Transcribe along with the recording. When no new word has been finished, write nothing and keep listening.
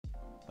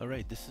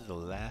Alright, this is the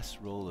last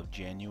roll of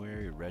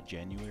January, Red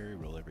January,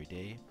 roll every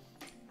day.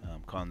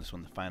 I'm calling this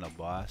one the final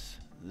boss.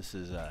 This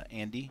is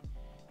Andy.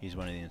 He's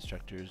one of the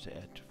instructors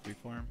at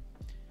Freeform.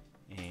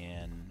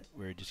 And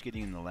we're just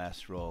getting in the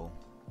last roll.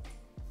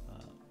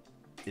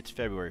 It's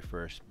February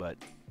 1st, but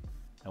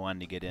I wanted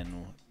to get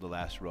in the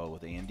last roll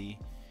with Andy.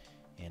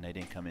 And I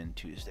didn't come in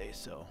Tuesday,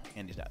 so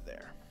Andy's not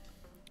there.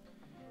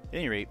 At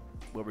any rate,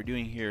 what we're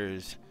doing here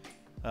is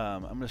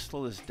I'm going to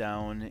slow this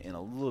down in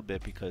a little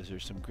bit because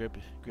there's some grip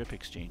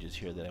exchanges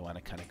here that I want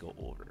to kind of go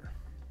over.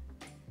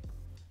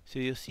 So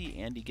you'll see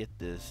Andy get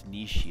this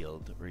knee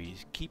shield where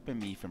he's keeping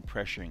me from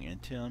pressuring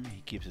into him.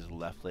 He keeps his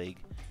left leg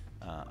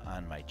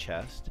on my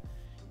chest.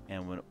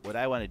 And what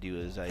I want to do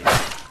is I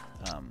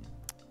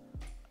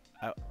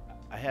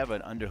have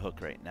an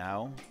underhook right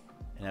now,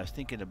 and I was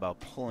thinking about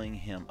pulling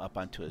him up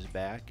onto his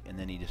back, and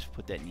then he just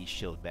put that knee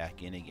shield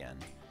back in again.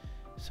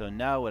 So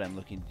now what I'm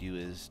looking to do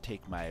is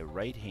take my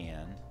left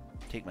hand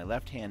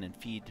and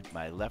feed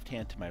my left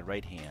hand to my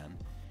right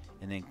hand,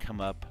 and then come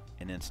up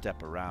and then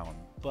step around.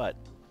 But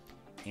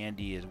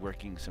Andy is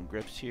working some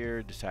grips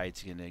here,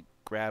 decides he's going to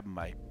grab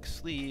my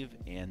sleeve,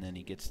 and then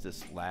he gets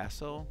this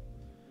lasso,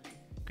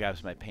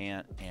 grabs my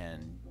pant,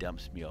 and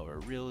dumps me over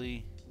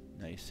really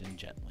nice and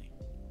gently.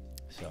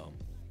 So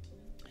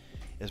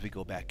as we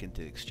go back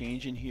into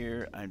exchange in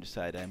here, I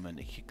decide I'm going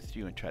to kick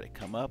through and try to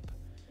come up,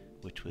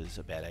 which was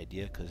a bad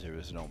idea because there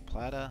was no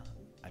plata.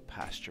 I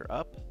posture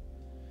up,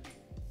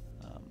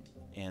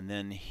 and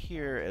then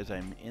here, as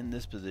I'm in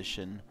this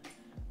position,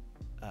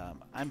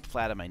 I'm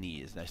flat on my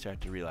knees, and I start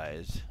to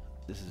realize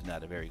this is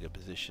not a very good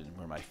position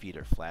where my feet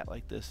are flat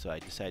like this. So I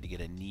decide to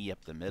get a knee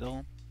up the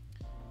middle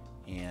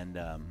and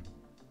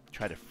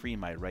try to free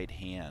my right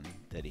hand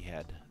that he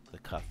had the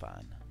cuff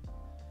on.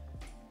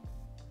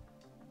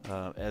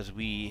 I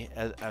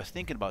was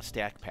thinking about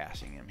stack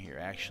passing him here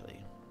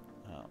actually.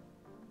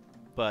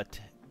 But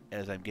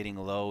as I'm getting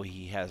low,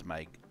 he has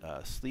my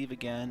sleeve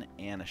again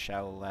and a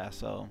shallow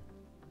lasso.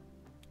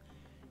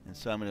 And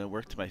so I'm going to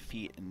work to my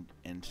feet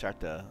and start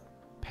to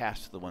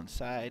pass to the one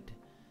side,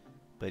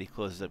 but he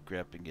closes up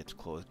grip and gets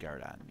closed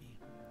guard on me.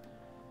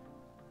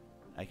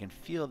 I can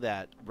feel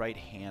that right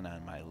hand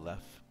on my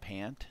left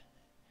pant,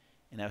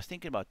 and I was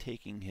thinking about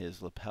taking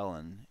his lapel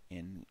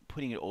and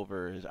putting it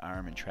over his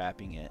arm and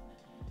trapping it,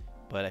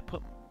 but I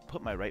put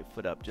my right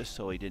foot up just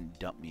so he didn't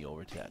dump me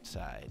over to that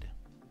side.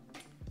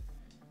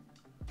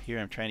 Here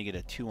I'm trying to get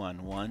a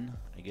 2-on-1.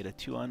 I get a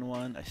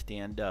 2-on-1, I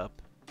stand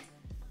up,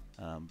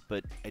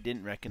 but I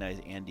didn't recognize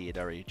Andy had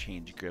already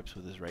changed grips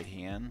with his right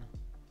hand.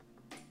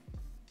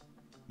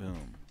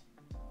 Boom,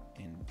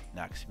 and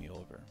knocks me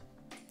over.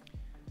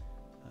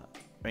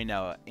 Right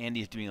now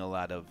Andy's doing a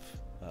lot of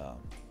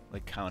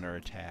like counter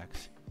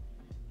attacks.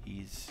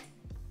 He's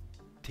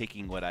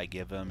taking what I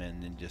give him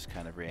and then just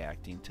kind of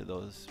reacting to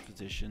those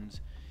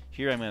positions.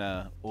 Here I'm going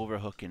to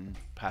overhook and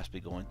possibly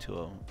go into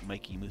a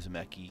Mikey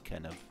Musumeci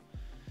kind of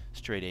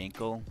straight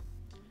ankle.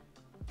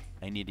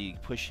 I need to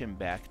push him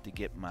back to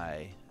get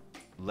my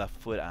left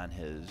foot on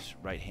his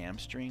right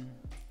hamstring.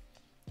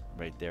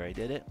 Right there, I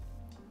did it.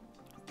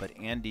 But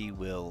Andy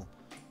will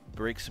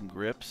break some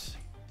grips,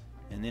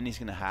 and then he's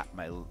going to hop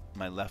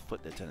my left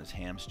foot that's on his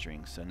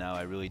hamstring. So now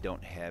I really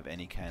don't have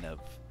any kind of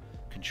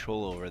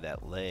control over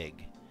that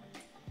leg.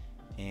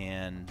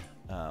 And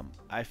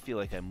I feel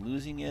like I'm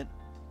losing it,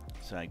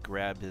 so I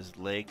grab his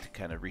leg to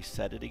kind of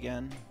reset it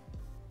again.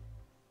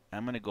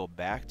 I'm going to go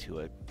back to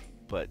it,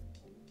 but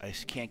I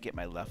just can't get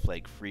my left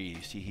leg free.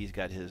 You see, he's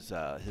got his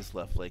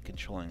left leg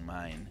controlling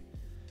mine.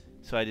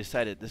 So I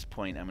decided at this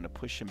point I'm going to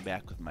push him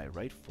back with my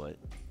right foot,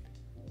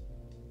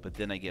 but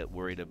then I get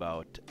worried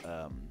about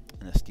an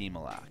estima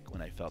lock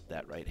when I felt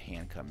that right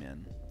hand come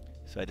in.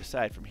 So I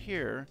decide from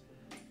here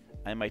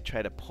I might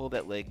try to pull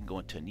that leg and go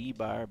into a knee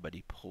bar, but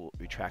he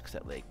retracts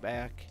that leg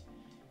back,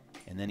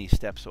 and then he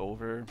steps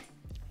over,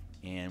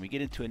 and we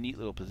get into a neat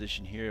little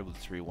position here.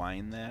 Let's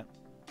rewind that.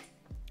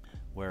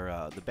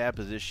 Where the bad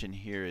position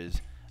here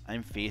is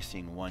I'm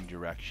facing one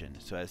direction.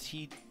 So as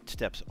he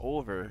steps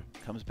over,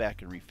 comes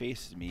back and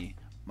refaces me,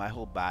 my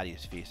whole body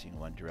is facing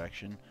one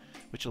direction,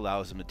 which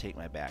allows him to take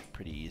my back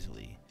pretty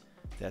easily.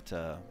 That's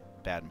a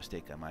bad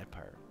mistake on my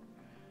part.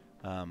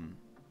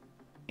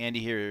 Andy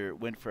here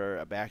went for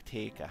a back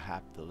take, I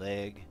hopped the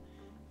leg,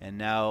 and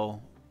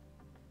now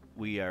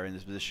we are in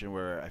this position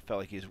where I felt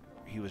like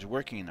he was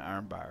working an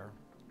arm bar,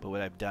 but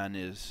what I've done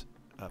is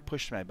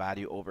pushed my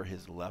body over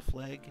his left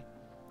leg.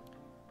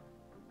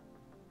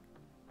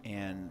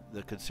 And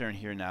the concern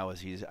here now is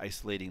he's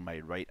isolating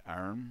my right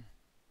arm,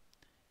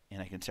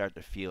 and I can start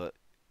to feel it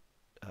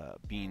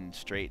being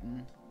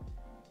straightened.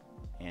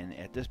 And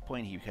at this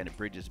point he kind of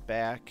bridges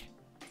back,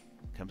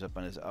 comes up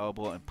on his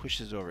elbow, and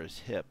pushes over his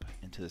hip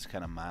into this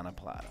kind of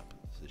monoplata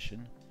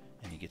position,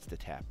 and he gets the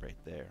tap right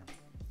there.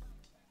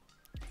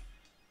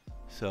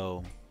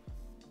 So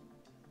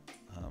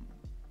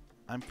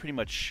I'm pretty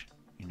much,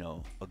 you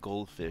know, a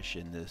goldfish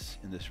in this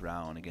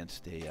round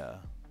against a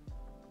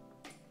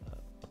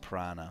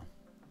piranha.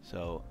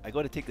 So I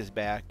go to take this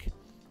back.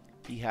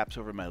 He hops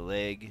over my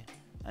leg.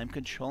 I'm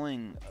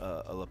controlling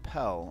a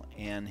lapel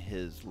and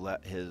his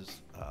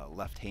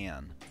left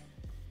hand.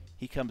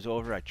 He comes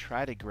over, I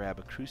try to grab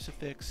a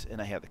crucifix,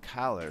 and I have the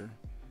collar,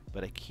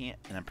 but I can't,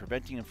 and I'm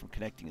preventing him from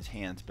connecting his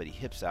hands, but he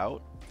hips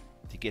out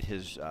to get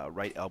his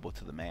right elbow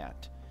to the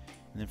mat.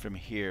 And then from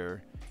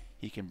here,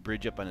 he can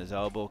bridge up on his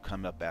elbow,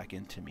 come up back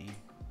into me.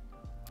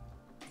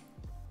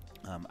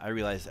 I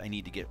realize I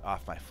need to get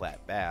off my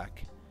flat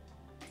back,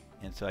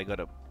 and so I go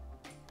to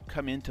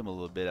come into him a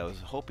little bit. I was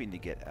hoping to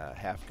get a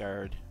half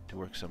guard to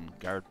work some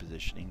guard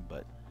positioning,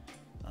 but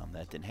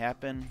that didn't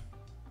happen.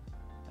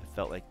 I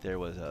felt like there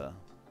was a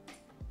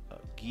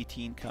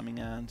guillotine coming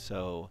on,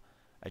 so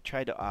I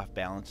tried to off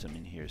balance him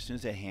in here. As soon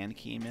as that hand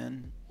came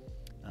in,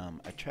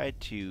 I tried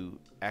to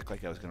act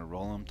like I was going to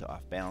roll him to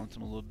off balance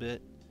him a little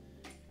bit.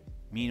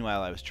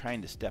 Meanwhile, I was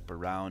trying to step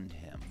around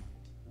him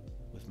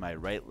with my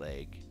right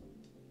leg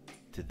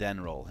to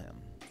then roll him.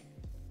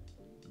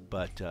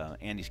 But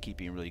Andy's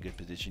keeping a really good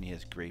position. He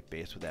has great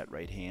base with that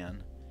right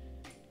hand.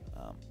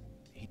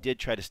 He did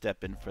try to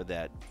step in for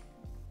that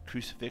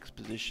crucifix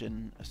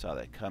position. I saw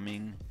that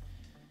coming.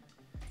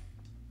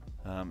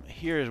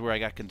 Here is where I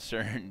got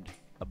concerned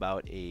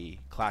about a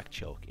clock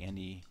choke.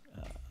 Andy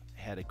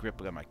had a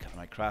grip on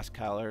my cross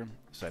collar,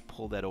 so I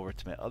pulled that over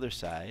to my other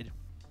side,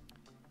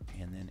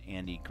 and then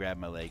Andy grabbed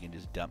my leg and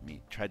just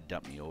tried to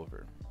dump me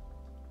over.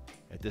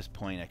 At this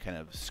point, I kind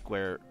of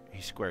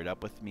he squared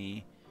up with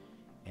me,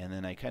 and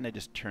then I kind of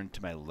just turned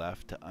to my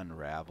left to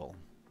unravel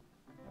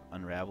a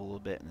little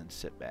bit and then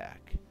sit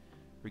back.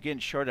 We're getting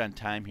short on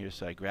time here,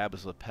 so I grab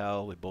his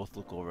lapel. We both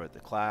look over at the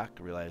clock,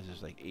 realize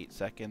there's like 8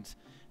 seconds,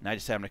 and I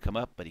decide I'm going to come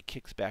up, but he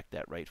kicks back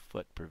that right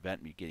foot,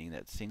 prevent me getting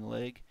that single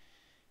leg,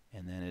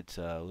 and then it's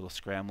a little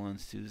scramble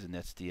ensues, and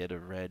that's the end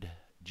of Red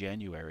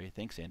January.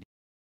 Thanks, Andy.